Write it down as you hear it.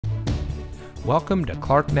Welcome to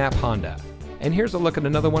Knapp Honda, and here's a look at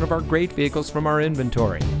another one of our great vehicles from our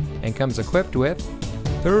inventory, and comes equipped with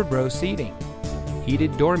third row seating,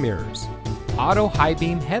 heated door mirrors, auto high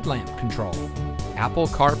beam headlamp control, Apple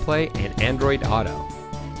CarPlay and Android Auto,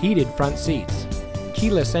 heated front seats,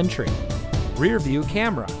 keyless entry, rear view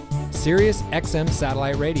camera, Sirius XM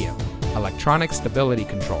satellite radio, electronic stability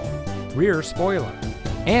control, rear spoiler,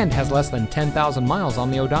 and has less than 10,000 miles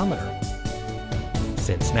on the odometer.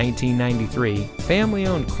 Since 1993,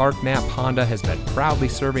 family-owned Knapp Honda has been proudly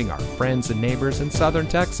serving our friends and neighbors in southern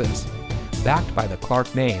Texas. Backed by the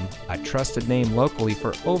Clark name, a trusted name locally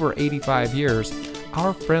for over 85 years,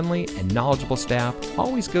 our friendly and knowledgeable staff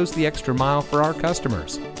always goes the extra mile for our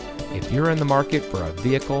customers. If you're in the market for a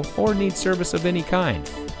vehicle or need service of any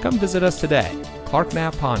kind, come visit us today.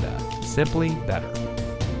 Knapp Honda, simply better.